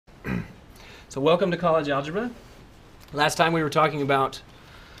So welcome to College Algebra. Last time we were talking about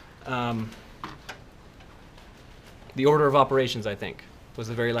the order of operations, I think, was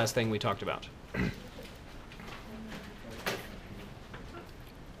the very last thing we talked about.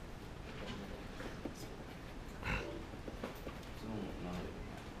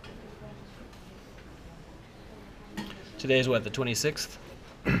 Today is what, the 26th?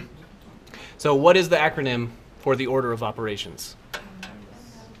 So what is the acronym for the order of operations?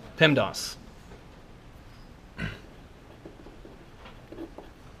 PEMDAS.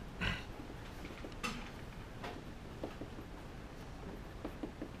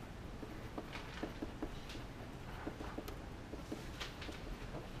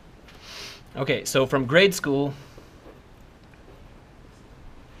 Okay, so from grade school,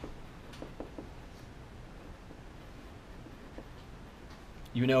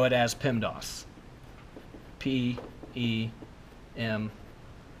 you know it as PEMDAS. P-E-M-D-A-S.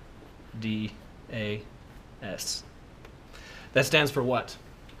 That stands for what?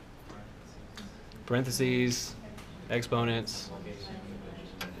 Parentheses, exponents.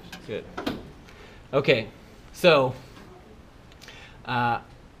 Good. Okay, so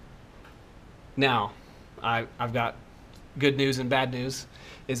now I've got good news and bad news,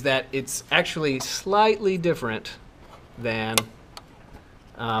 is that it's actually slightly different than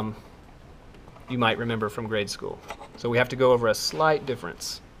you might remember from grade school. So we have to go over a slight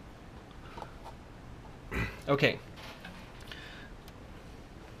difference. Okay.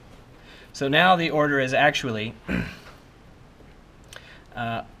 So now the order is actually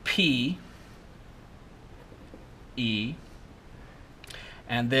P, E,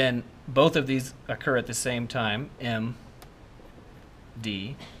 and then both of these occur at the same time, M,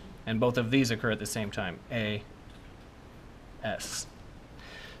 D, and both of these occur at the same time, A, S.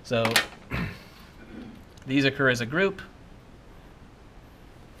 So these occur as a group.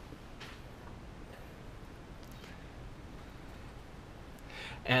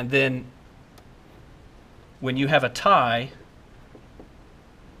 And then when you have a tie,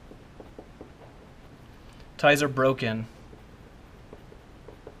 ties are broken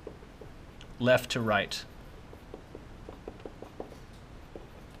left to right.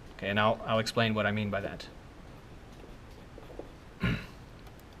 Okay, and I'll explain what I mean by that.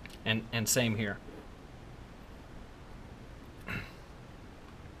 And same here.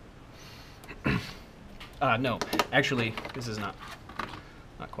 No, actually, this is not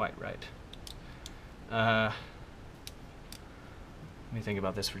quite right. Let me think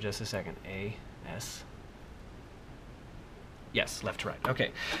about this for just a second. A, S. Yes, left to right.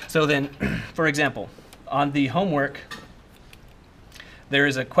 Okay, so then, for example, on the homework, there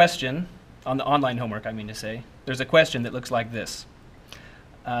is a question, on the online homework, I mean to say, there's a question that looks like this.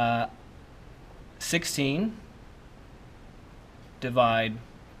 16 divide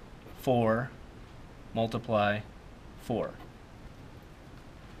 4 multiply 4.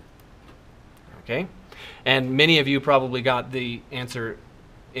 Okay? And many of you probably got the answer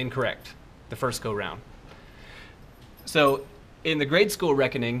incorrect the first go round. So in the grade school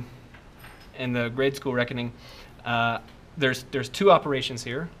reckoning, there's two operations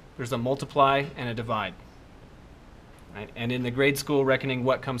here. There's a multiply and a divide. Right? And in the grade school reckoning,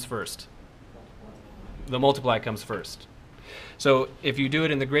 what comes first? The multiply comes first. So if you do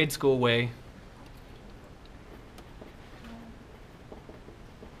it in the grade school way,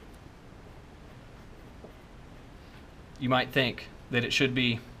 you might think that it should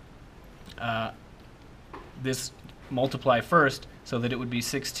be this multiply first, so that it would be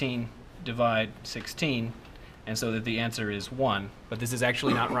 16 divide 16, and so that the answer is 1. But this is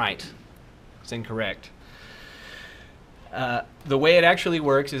actually not right. It's incorrect. The way it actually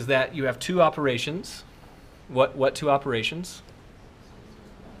works is that you have two operations. What two operations?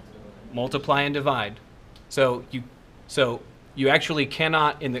 Multiply and divide. So you actually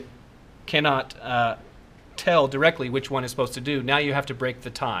cannot tell directly which one is supposed to do. Now you have to break the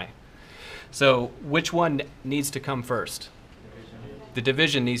tie. So which one needs to come first? The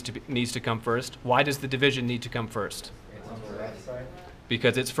division needs to come first. Why does the division need to come first? It's on the left side.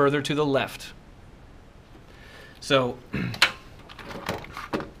 Because it's further to the left. So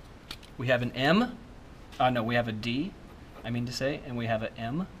we have an M. No, we have a D, I mean to say, and we have an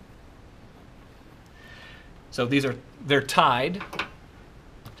M. So they're tied.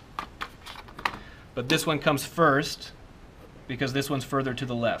 But this one comes first because this one's further to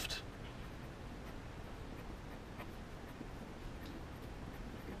the left.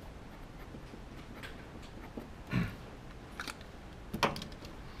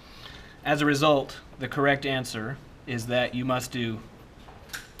 As a result, the correct answer is that you must do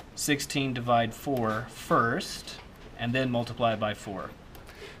 16 divide 4 first, and then multiply by 4.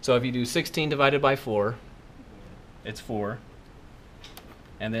 So if you do 16 divided by 4, it's 4.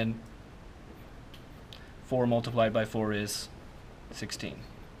 And then 4 multiplied by 4 is 16.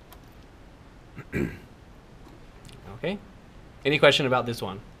 Okay? Any question about this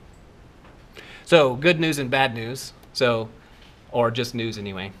one? So good news and bad news, or just news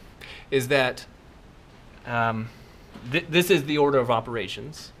anyway, is that this is the order of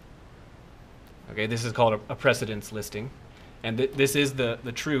operations. Okay, this is called a precedence listing. And this is the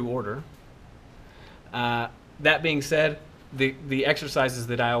true order. That being said, the exercises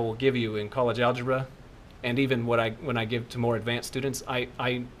that I will give you in college algebra, and even when I give to more advanced students,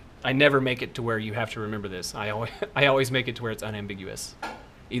 I never make it to where you have to remember this. I always make it to where it's unambiguous,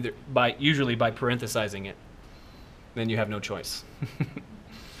 usually by parenthesizing it. Then you have no choice.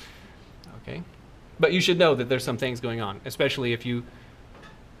 Okay, but you should know that there's some things going on, especially if you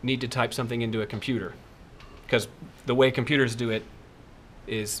need to type something into a computer, because the way computers do it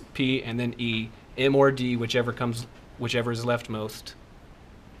is P and then E, M or D, whichever is leftmost,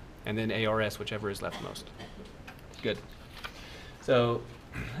 and then ARS, whichever is leftmost. Good. So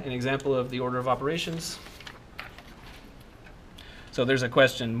an example of the order of operations. So there's a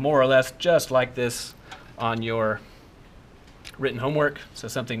question more or less just like this on your written homework. So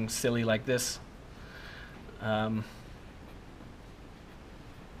something silly like this.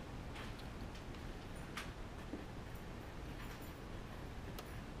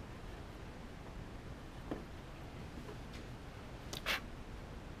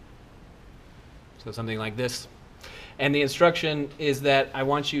 So something like this. And the instruction is that I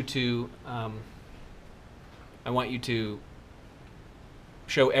want you to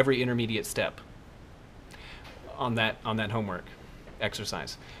show every intermediate step on that homework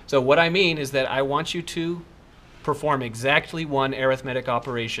exercise. So what I mean is that I want you to perform exactly one arithmetic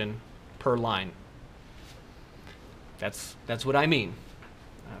operation per line. That's what I mean.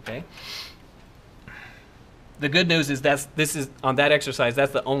 Okay. The good news is this is on that exercise.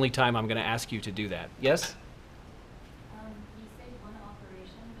 That's the only time I'm going to ask you to do that. Yes. You say one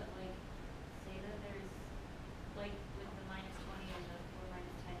operation, but like, say that there's, like, with the -20 and the 4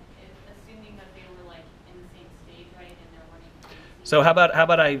 -10, assuming that they were like in the same stage, right, and they're running. So how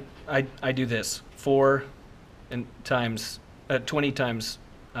about I do this 4 and times 20 times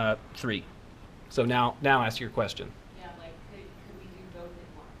 3. So now ask your question. Yeah, like could we do both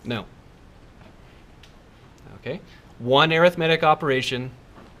at once? No. Okay. One arithmetic operation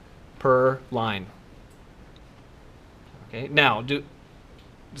per line. Okay. Now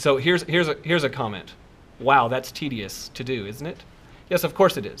so here's a comment. Wow, that's tedious to do, isn't it? Yes, of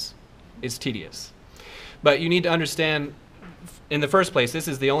course it is. It's tedious. But you need to understand, in the first place, this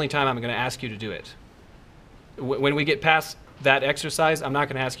is the only time I'm going to ask you to do it. When we get past that exercise, I'm not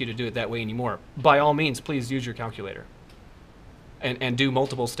going to ask you to do it that way anymore. By all means, please use your calculator and do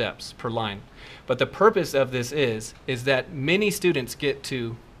multiple steps per line. But the purpose of this is that many students get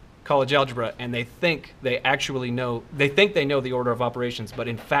to college algebra and they think they know the order of operations, but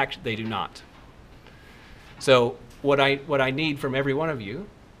in fact they do not. So what I need from every one of you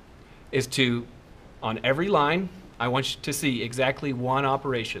is to, on every line, I want you to see exactly one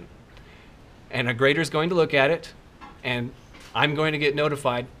operation. And a grader is going to look at it, and I'm going to get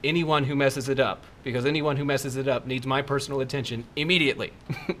notified anyone who messes it up, because anyone who messes it up needs my personal attention immediately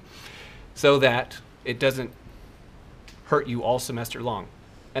so that it doesn't hurt you all semester long.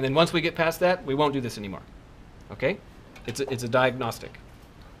 And then once we get past that, we won't do this anymore. Okay? It's a diagnostic.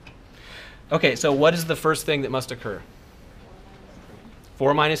 Okay, so what is the first thing that must occur?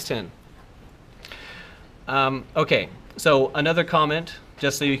 4 minus 10. Okay, so another comment,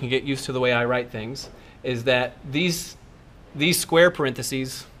 just so you can get used to the way I write things, is that these square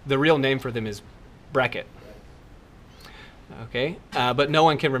parentheses, the real name for them is bracket. Okay, but no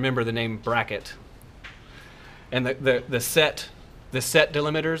one can remember the name bracket. And the set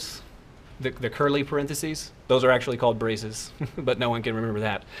delimiters, the curly parentheses, those are actually called braces, but no one can remember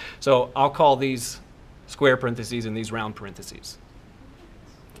that. So I'll call these square parentheses and these round parentheses.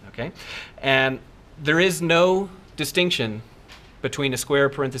 Okay, and there is no distinction between a square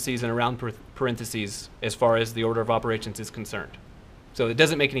parentheses and a round parentheses as far as the order of operations is concerned. So it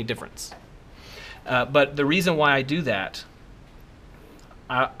doesn't make any difference. But the reason why I do that,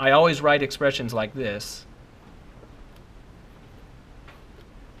 I always write expressions like this.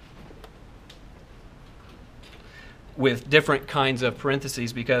 With different kinds of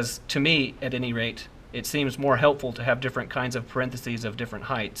parentheses, because to me, at any rate, it seems more helpful to have different kinds of parentheses of different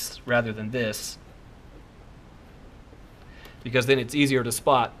heights rather than this, because then it's easier to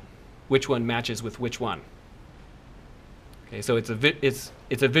spot which one matches with which one. Okay, so it's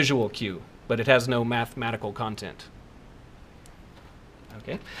a visual cue, but it has no mathematical content.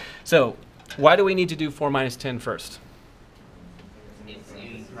 Okay, so why do we need to do 4 minus 10 first? It's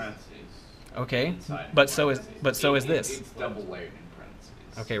in parentheses. Okay, Inside but so is this. It's double layered in parentheses.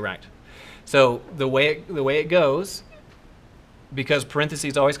 Okay, right. So the way it goes, because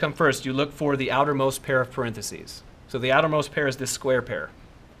parentheses always come first, you look for the outermost pair of parentheses. So the outermost pair is this square pair.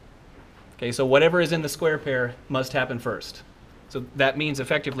 Okay, so whatever is in the square pair must happen first. So that means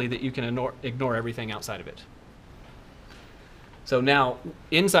effectively that you can ignore everything outside of it. So now,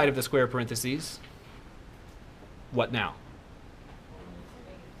 inside of the square parentheses, what now?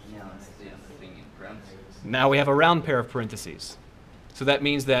 Yeah, it's the other thing in parentheses. Now we have a round pair of parentheses. So that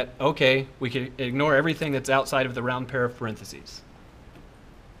means that, okay, we can ignore everything that's outside of the round pair of parentheses.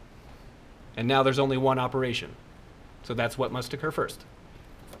 And now there's only one operation. So that's what must occur first.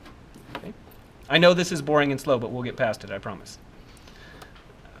 Okay. I know this is boring and slow, but we'll get past it, I promise.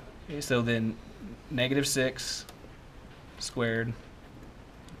 Okay, so then -6 squared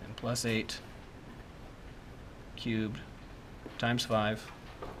and plus 8 cubed times 5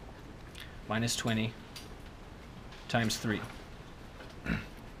 minus 20 times 3.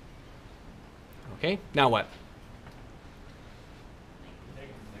 Okay, now what?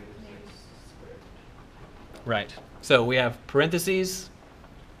 Right. So we have parentheses,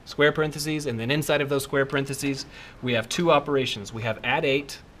 square parentheses, and then inside of those square parentheses, we have two operations. We have add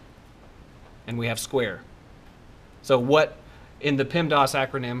 8, and we have square. So what, in the PEMDAS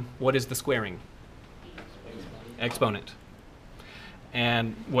acronym, what is the squaring? Exponent.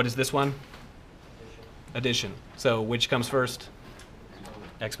 And what is this one? Addition. So which comes first?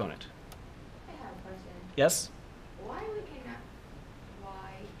 Exponent. I have a question. Yes? Why we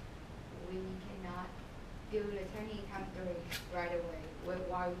cannot do the turning times 3 right away?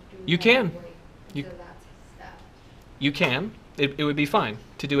 Why do You we can. have to wait You- until that step? You can. It would be fine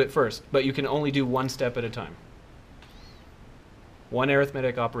to do it first, but you can only do one step at a time. One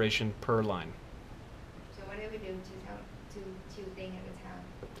arithmetic operation per line. So what do we do two things at a time?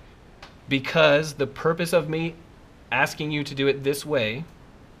 Because the purpose of me asking you to do it this way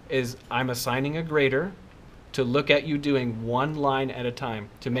is I'm assigning a grader to look at you doing one line at a time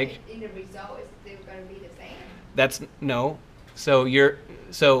to make. But in the result, it's still going to be the same. That's no. So your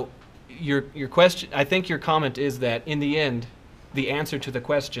question, I think your comment is that in the end, the answer to the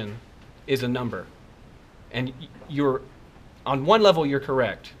question is a number. And you're, on one level, you're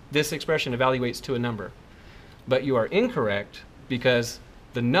correct. This expression evaluates to a number. But you are incorrect because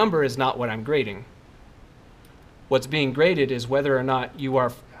the number is not what I'm grading. What's being graded is whether or not you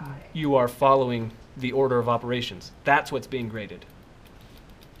are following the order of operations. That's what's being graded.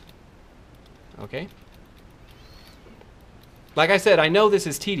 Okay? Like I said, I know this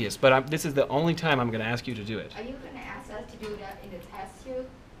is tedious, but this is the only time I'm going to ask you to do it. Are you going to ask us to do that in the test too?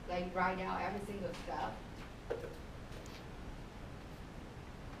 Like write down every single step?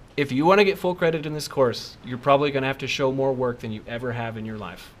 If you want to get full credit in this course, you're probably going to have to show more work than you ever have in your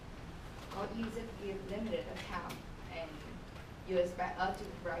life. Or use it with limited account and you expect us to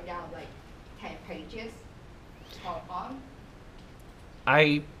write down like 10 pages or on?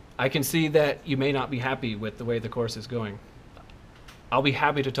 I can see that you may not be happy with the way the course is going. I'll be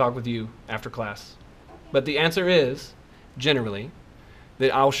happy to talk with you after class. But the answer is, generally,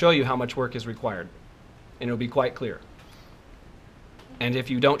 that I'll show you how much work is required. And it'll be quite clear. And if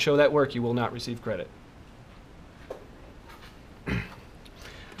you don't show that work, you will not receive credit.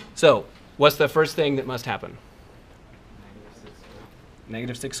 So, what's the first thing that must happen?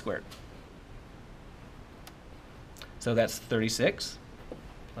 -6 squared. So that's 36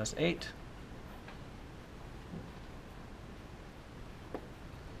 plus 8.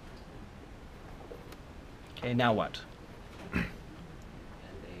 Okay, now what?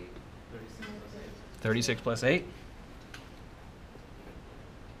 36 plus 8,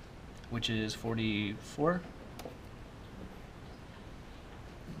 which is 44.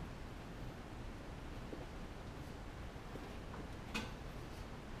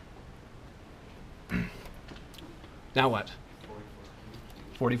 Now what?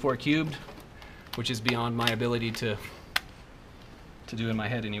 44 cubed, which is beyond my ability to do in my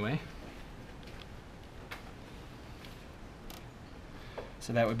head anyway.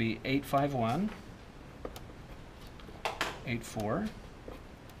 So that would be 851, 84,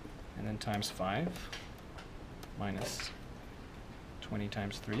 and then times 5, minus 20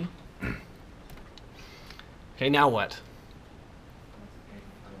 times 3. Okay, now what?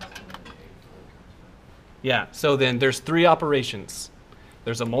 Yeah, so then there's 3 operations.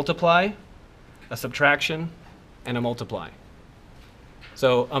 There's a multiply, a subtraction, and a multiply.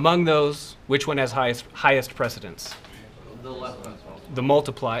 So among those, which one has highest precedence? The left one's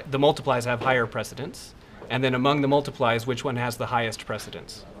The multiplies have higher precedence, And then among the multiplies, which one has the highest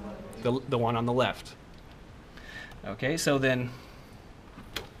precedence? The one on the left. Okay, so then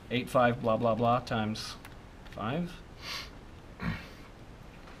 8, 5, blah, blah, blah, times 5.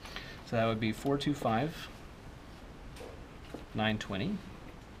 So that would be 425, 920.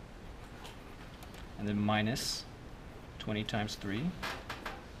 And then minus 20 times 3.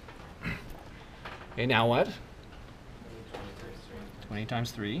 Okay, now what? 20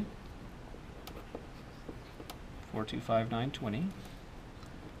 times 3. 425, 920.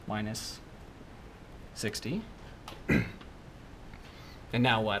 Minus 60. And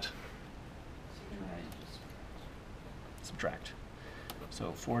now what? Subtract.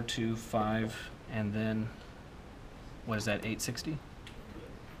 So 425, and then what is that? 860.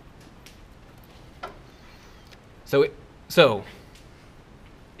 So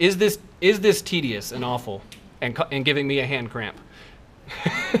is this tedious and awful and giving me a hand cramp?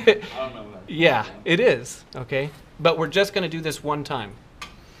 I don't know. Yeah, it is. Okay, but we're just going to do this one time,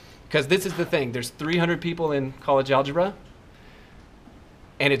 because this is the thing. There's 300 people in college algebra,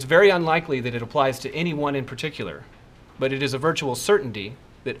 and it's very unlikely that it applies to anyone in particular, but it is a virtual certainty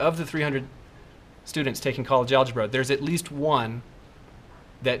that of the 300 students taking college algebra, there's at least one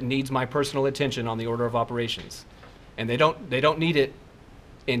that needs my personal attention on the order of operations. And they don't need it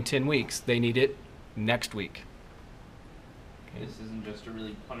in 10 weeks. They need it next week. Okay. This isn't just to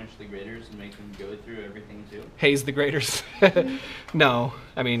really punish the graders and make them go through everything too. Haze the graders. No,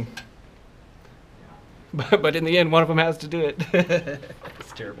 I mean, but in the end, one of them has to do it.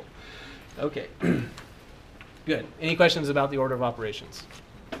 It's terrible. Okay. Good. Any questions about the order of operations?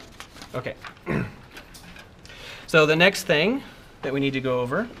 Okay. So the next thing that we need to go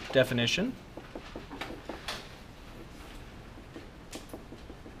over, definition.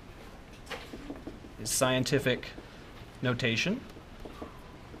 Is scientific notation.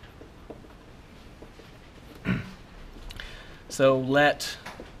 So let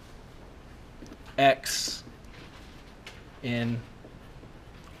x in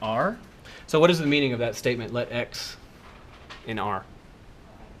R. So what is the meaning of that statement, let x in R?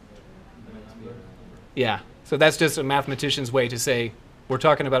 Yeah, so that's just a mathematician's way to say we're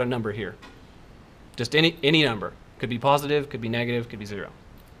talking about a number here. Just any number. Could be positive, could be negative, could be 0.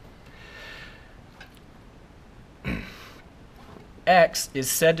 X is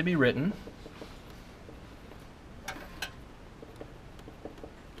said to be written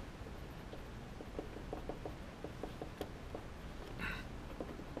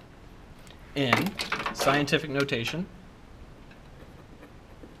in scientific notation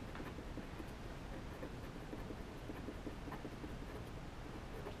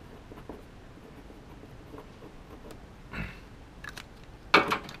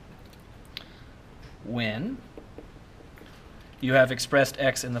when you have expressed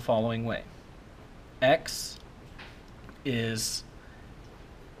x in the following way. X is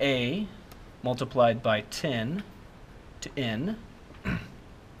a multiplied by 10 to n,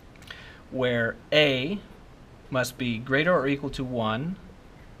 where a must be greater or equal to 1,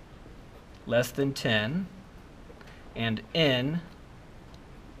 less than 10, and n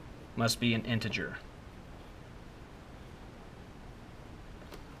must be an integer.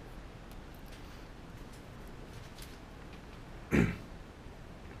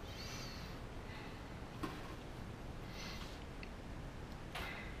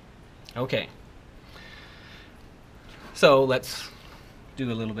 Okay, so let's do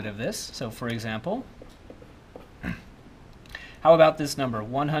a little bit of this. So for example, how about this number,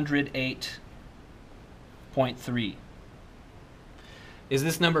 108.3? Is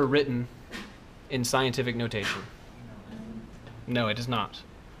this number written in scientific notation? No, it is not.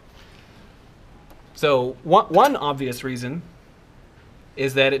 So one obvious reason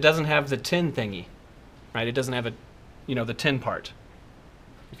is that it doesn't have the 10 thingy, right? It doesn't have a, the 10 part,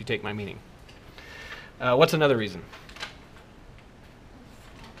 if you take my meaning. What's another reason?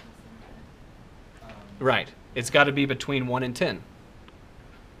 Right. It's got to be between 1 and 10.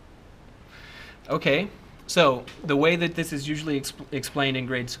 Okay. So the way that this is usually explained in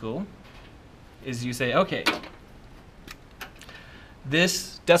grade school is you say, okay,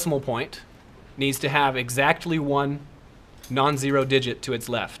 this decimal point needs to have exactly one non-zero digit to its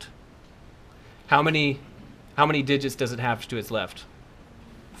left. How many digits does it have to its left?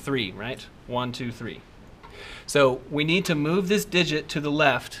 3, right? 1, 2, 3. So we need to move this digit to the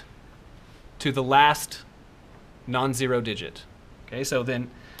left to the last non-zero digit. Okay, so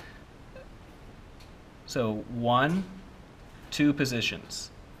 1, 2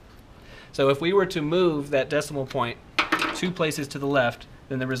 positions. So if we were to move that decimal point 2 places to the left,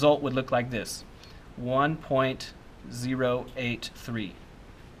 then the result would look like this, 1.083.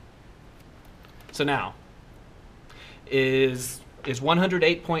 So now, Is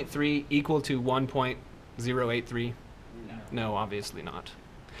 108.3 equal to 1.083? No, obviously not.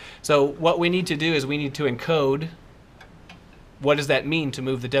 So what we need to do is we need to encode what does that mean to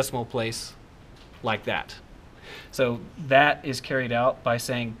move the decimal place like that. So that is carried out by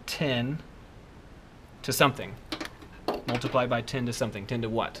saying 10 to something. Multiply by 10 to something. 10 to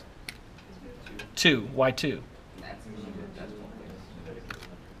what? 2. Why 2? That's the decimal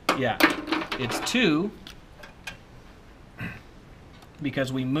place. Yeah, it's 2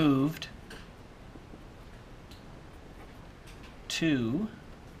 because we moved 2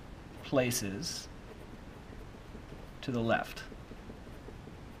 places to the left.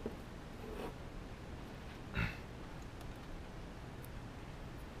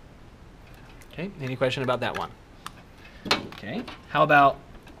 Okay, any question about that one? Okay, how about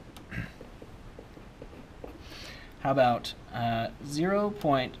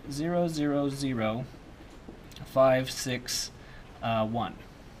 0.000561?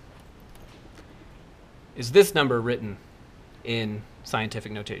 Is this number written in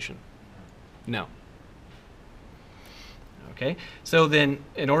scientific notation? No. Okay, so then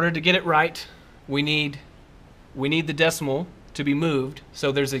in order to get it right, we need the decimal to be moved so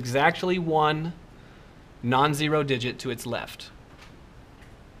there's exactly one non-zero digit to its left.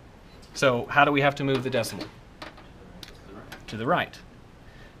 So how do we have to move the decimal? To the right.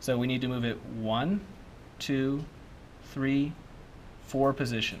 So we need to move it 1, 2, 3, 4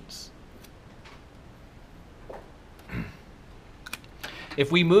 positions. If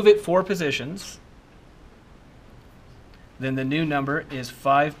we move it 4 positions, then the new number is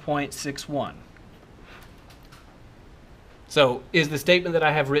 5.61. So is the statement that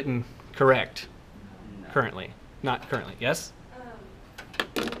I have written correct No. currently? Not currently, yes?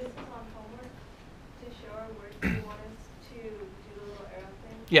 This is on homework to show our work. Do you want us to do the little arrow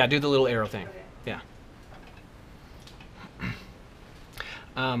thing? Yeah, do the little arrow thing. Okay.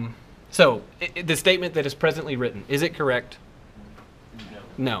 Yeah. So the statement that is presently written, is it correct?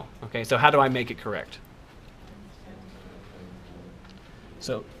 No. No. Okay, so how do I make it correct?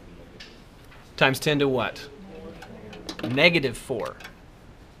 So times 10 to what? -4.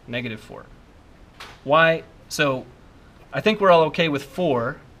 -4. Why? So I think we're all okay with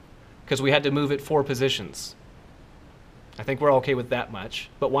 4 because we had to move it 4 positions. I think we're all okay with that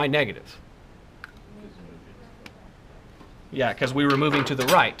much. But why negative? Yeah, because we were moving to the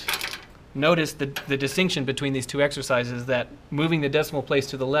right. Notice the distinction between these two exercises, that moving the decimal place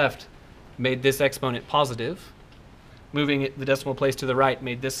to the left made this exponent positive. Moving the decimal place to the right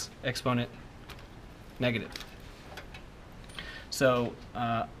made this exponent negative. So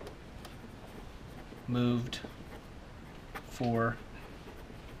moved 4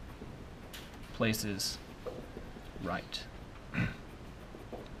 places right.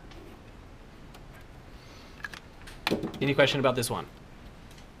 Any question about this one?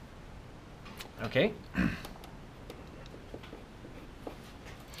 Okay.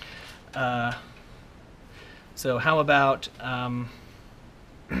 So how about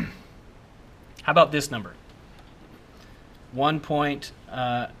this number?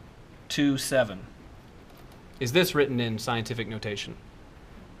 1.27. Is this written in scientific notation?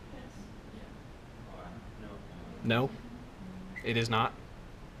 No, it is not.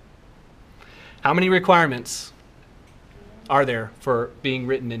 How many requirements are there for being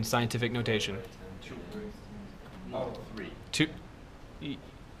written in scientific notation? 3. 2.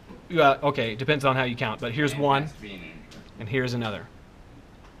 Okay, depends on how you count, but here's And it one, has to be an integer. and here's another.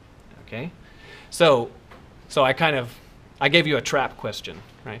 Okay, so I gave you a trap question,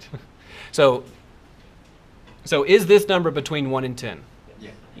 right? So is this number between 1 and 10?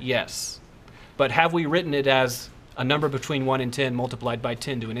 Yeah. Yes. But have we written it as a number between 1 and 10 multiplied by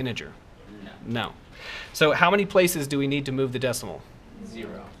 10 to an integer? No. No. So how many places do we need to move the decimal?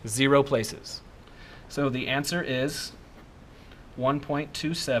 0. 0 places. So the answer is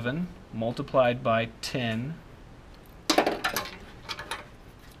 1.27 multiplied by 10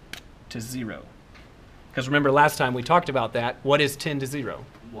 to 0. Because remember last time we talked about that. What is 10 to 0?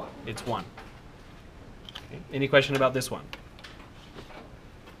 1. It's 1. Okay. Any question about this one?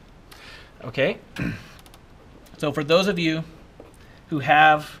 Okay. So for those of you who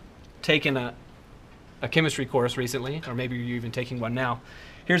have taken a chemistry course recently, or maybe you're even taking one now,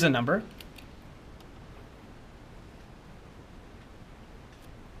 here's a number.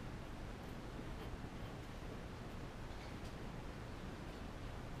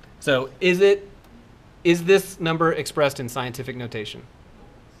 So is this number expressed in scientific notation?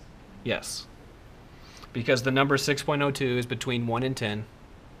 Yes. Because the number 6.02 is between 1 and 10,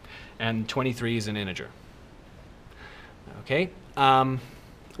 and 23 is an integer. Okay.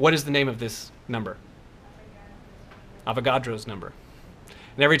 What is the name of this number? Avogadro's number.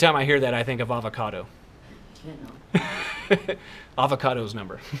 And every time I hear that, I think of avocado. Avocado's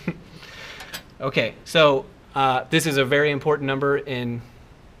number. Okay, so this is a very important number in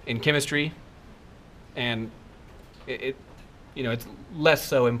chemistry, and it you know, it's less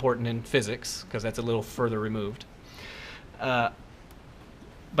so important in physics because that's a little further removed. But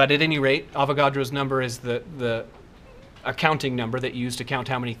at any rate, Avogadro's number is the accounting number that you use to count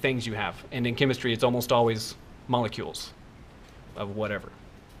how many things you have. And in chemistry, it's almost always molecules of whatever.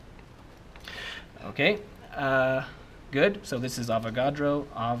 Okay, good. So this is Avogadro.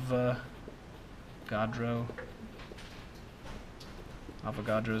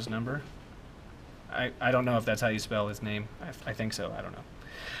 Avogadro's number. I don't know if that's how you spell his name. I think so. I don't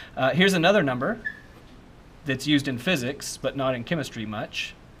know. Here's another number that's used in physics, but not in chemistry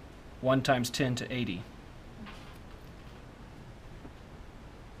much. 1 times 10 to 80.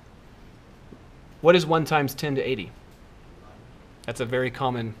 What is 1 times 10 to 80? That's a very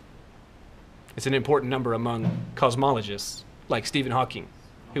common, it's an important number among cosmologists, like Stephen Hawking.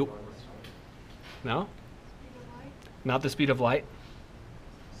 Who? No? Not the speed of light?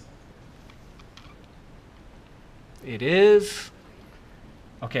 It is,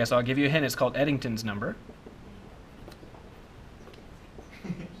 okay, so I'll give you a hint. It's called Eddington's number.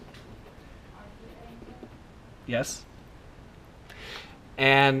 Yes.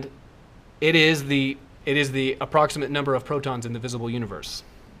 And it is the approximate number of protons in the visible universe.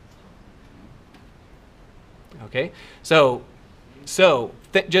 Okay? So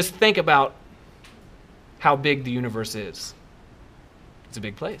just think about how big the universe is. It's a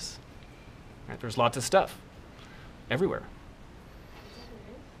big place. Right? There's lots of stuff everywhere.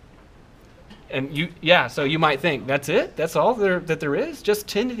 And so you might think, that's it? That's all that there is? Just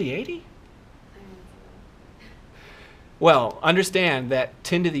 10 to the 80? Well, understand that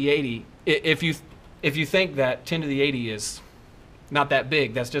 10 to the 80, if you think that 10 to the 80 is not that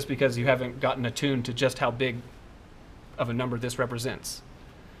big, that's just because you haven't gotten attuned to just how big of a number this represents.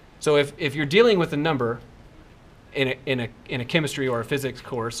 So if you're dealing with a number in a chemistry or a physics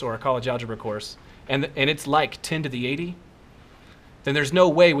course or a college algebra course, and it's like 10 to the 80, then there's no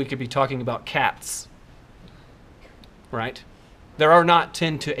way we could be talking about cats, right? There are not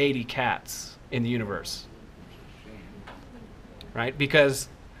 10 to 80 cats in the universe, right? Because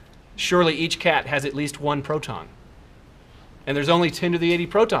surely each cat has at least 1 proton, and there's only 10 to the 80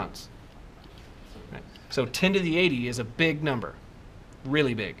 protons. Right? So 10 to the 80 is a big number,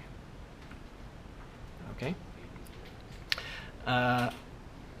 really big. Okay?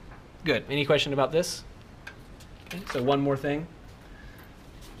 Good. Any question about this? Okay, so one more thing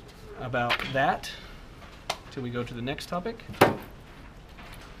about that till we go to the next topic.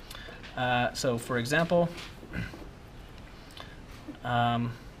 So for example,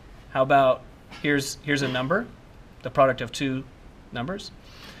 how about here's a number, the product of two numbers,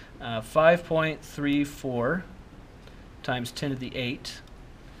 5.34 times 10 to the 8,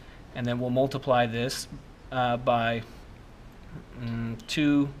 and then we'll multiply this by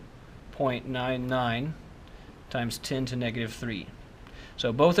 2.99 times 10 to negative 3.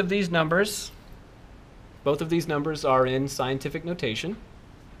 So both of these numbers are in scientific notation.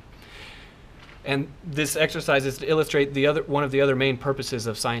 And this exercise is to illustrate one of the other main purposes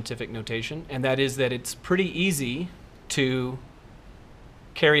of scientific notation, and that is that it's pretty easy to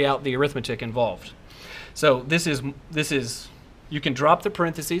carry out the arithmetic involved. So this is you can drop the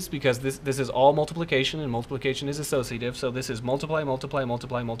parentheses because this is all multiplication, and multiplication is associative. So this is multiply, multiply,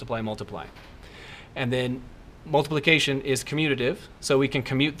 multiply, multiply, multiply. And then multiplication is commutative, so we can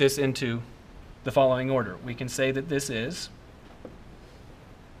commute this into the following order. We can say that this is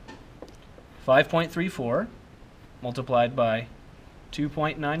 5.34 multiplied by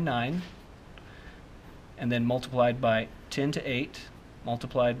 2.99, and then multiplied by 10 to 8,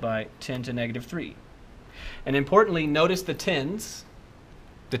 multiplied by 10 to negative 3. And importantly, notice the tens,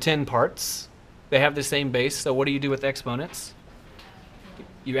 the 10 parts. They have the same base, so what do you do with exponents?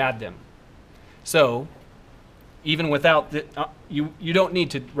 You add them. So even without you don't need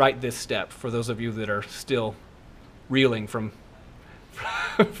to write this step for those of you that are still reeling from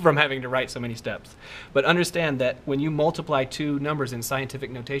from having to write so many steps. But understand that when you multiply two numbers in scientific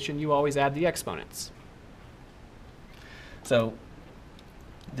notation, you always add the exponents. So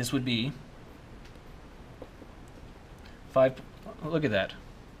this would be 5. Look at that.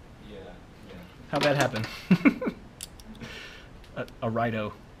 Yeah. How'd that happen? a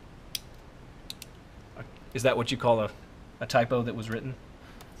righto. Is that what you call a typo that was written?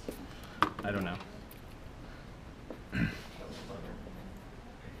 I don't know.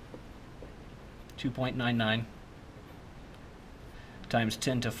 (2.99) times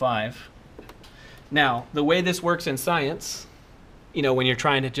 10 to 5 Now, the way this works in science, you know, when you're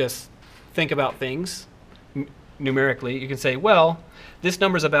trying to just think about things numerically, you can say, well, this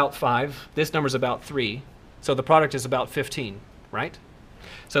number's about 5, this number's about 3, so the product is about 15, right?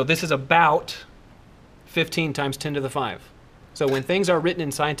 So this is about 15 times 10 to the 5. So when things are written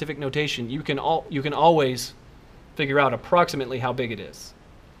in scientific notation, you can always figure out approximately how big it is,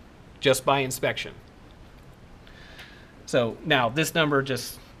 just by inspection. So now this number,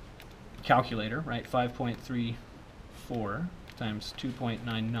 just calculator, right? 5.34 times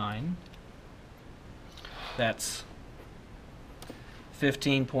 2.99. That's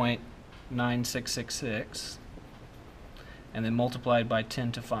 15.9666, and then multiplied by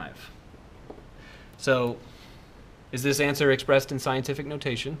 10 to 5. So is this answer expressed in scientific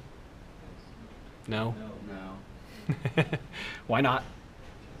notation? No? No. Why not?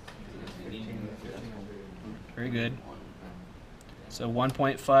 Very good. So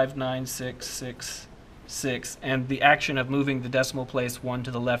 1.59666, and the action of moving the decimal place 1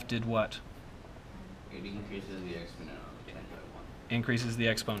 to the left did what? It increases the exponent of 10 by 1. Increases the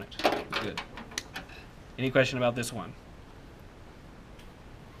exponent. Good. Any question about this one?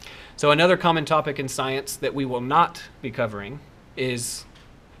 So another common topic in science that we will not be covering is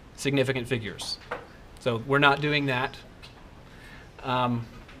significant figures. So we're not doing that. I'll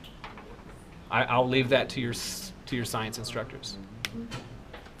leave that to your science instructors.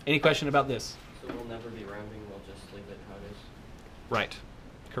 Any question about this? So we'll never be rounding, we'll just leave it how it is? Right.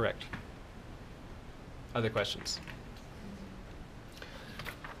 Correct. Other questions?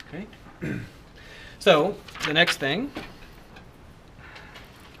 Okay. So the next thing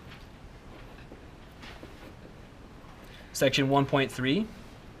Section 1.3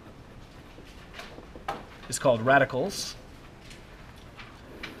 is called radicals.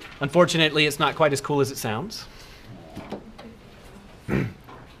 Unfortunately, it's not quite as cool as it sounds.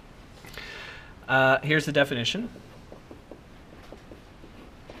 Here's the definition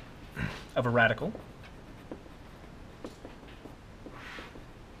of a radical.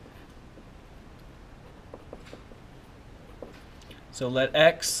 So let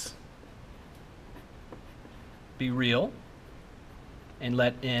x be real and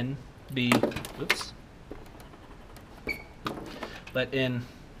let n be, oops, let n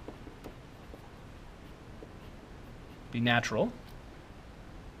be natural.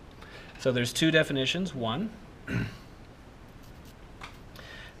 So there's two definitions. One,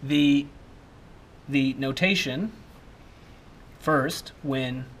 the notation first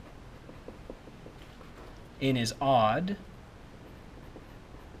when n is odd.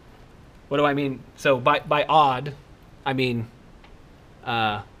 What do I mean? So by odd, I mean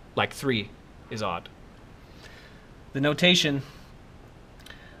like 3 is odd. The notation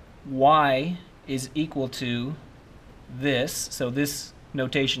y is equal to this, so this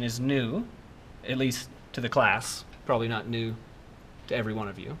notation is new, at least to the class, probably not new to every one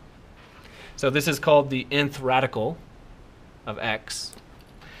of you. So this is called the nth radical of x.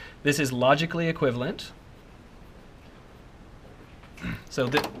 This is logically equivalent. So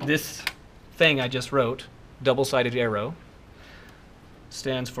this thing I just wrote, double-sided arrow,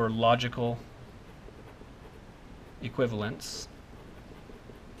 stands for logical equivalence.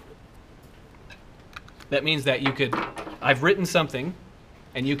 That means that you could, I've written something,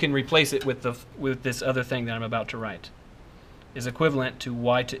 and you can replace it with this other thing that I'm about to write, is equivalent to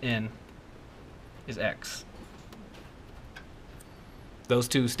y to n is x. Those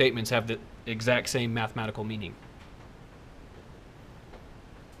two statements have the exact same mathematical meaning.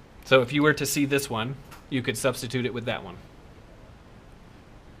 So if you were to see this one, you could substitute it with that one.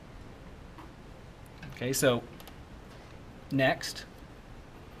 Okay, so next,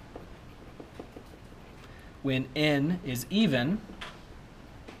 when n is even,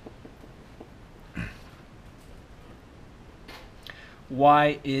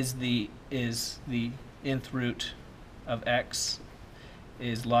 y is the nth root of x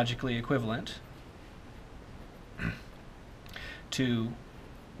is logically equivalent to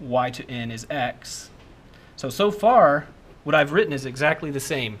y to n is x. So far, what I've written is exactly the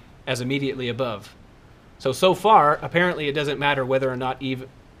same as immediately above. So far, apparently it doesn't matter whether or not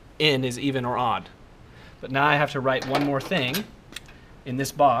n is even or odd. But now I have to write one more thing in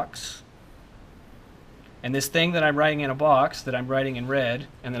this box. And this thing that I'm writing in a box, that I'm writing in red,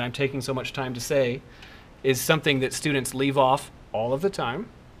 and that I'm taking so much time to say, is something that students leave off all of the time,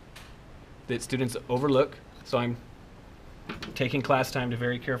 that students overlook. So I'm taking class time to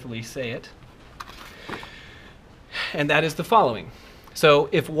very carefully say it. And that is the following. So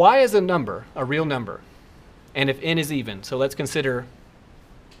if y is a number, a real number, and if n is even, so let's consider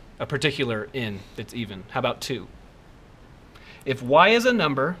a particular n that's even. How about 2? If y is a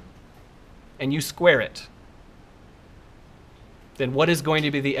number and you square it, then what is going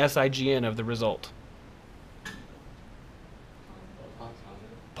to be the SIGN of the result?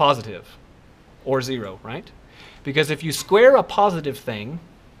 Positive, or 0, right? Because if you square a positive thing,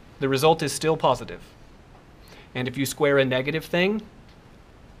 the result is still positive. And if you square a negative thing,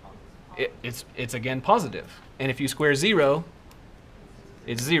 it's again positive. And if you square 0,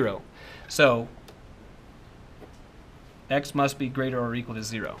 it's 0. So x must be greater or equal to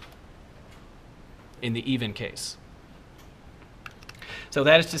 0 in the even case. So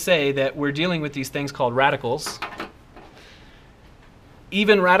that is to say that we're dealing with these things called radicals.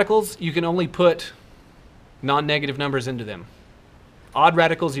 Even radicals, you can only put non-negative numbers into them. Odd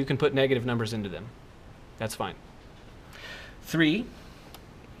radicals, you can put negative numbers into them. That's fine. 3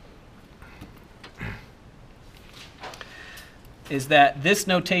 is that this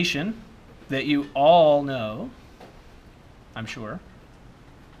notation that you all know, I'm sure.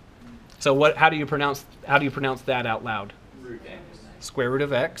 So how do you pronounce that out loud? Root x. Square root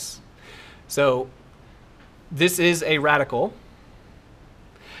of x. So this is a radical.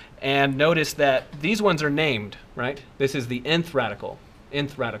 And notice that these ones are named, right? This is the nth radical.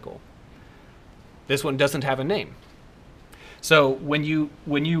 Nth radical. This one doesn't have a name. So when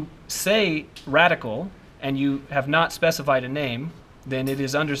you say radical and you have not specified a name, then it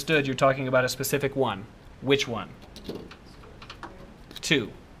is understood you're talking about a specific one. Which one?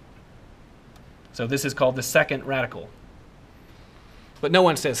 2. So this is called the second radical. But no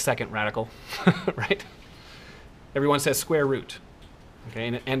one says second radical, right? Everyone says square root.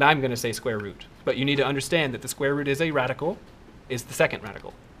 Okay, and I'm going to say square root. But you need to understand that the square root is a radical, is the second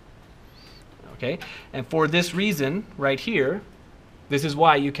radical. Okay, and for this reason right here, this is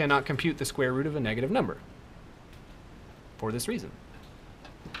why you cannot compute the square root of a negative number. For this reason.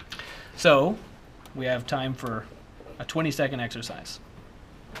 So we have time for a 20-second exercise.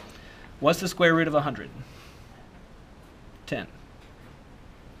 What's the square root of 100? 10.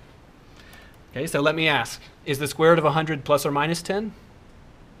 Okay, so let me ask, is the square root of 100 plus or minus 10?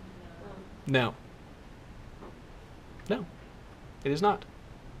 No. No, it is not.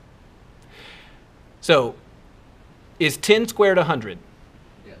 So, is 10 squared 100?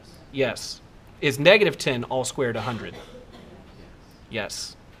 Yes. Yes. Is negative 10 all squared 100?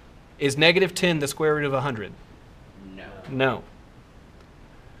 Yes. Is negative 10 the square root of 100? No. No.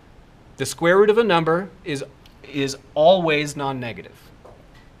 The square root of a number is always non-negative.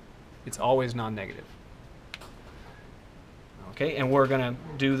 It's always non-negative. Okay, and we're going to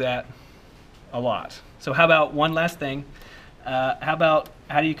do that a lot. So how about one last thing? How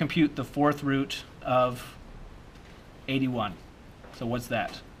do you compute the fourth root of 81? So what's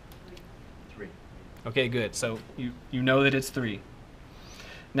that? 3. Okay, good. So you know that it's 3.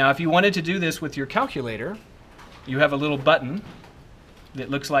 Now, if you wanted to do this with your calculator, you have a little button that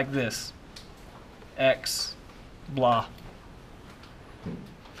looks like this. X, blah.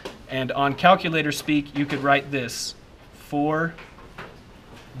 And on calculator speak, you could write this. For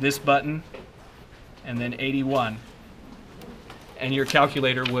this button, and then 81. And your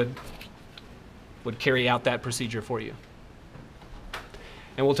calculator would carry out that procedure for you.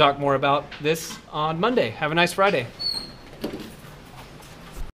 And we'll talk more about this on Monday. Have a nice Friday.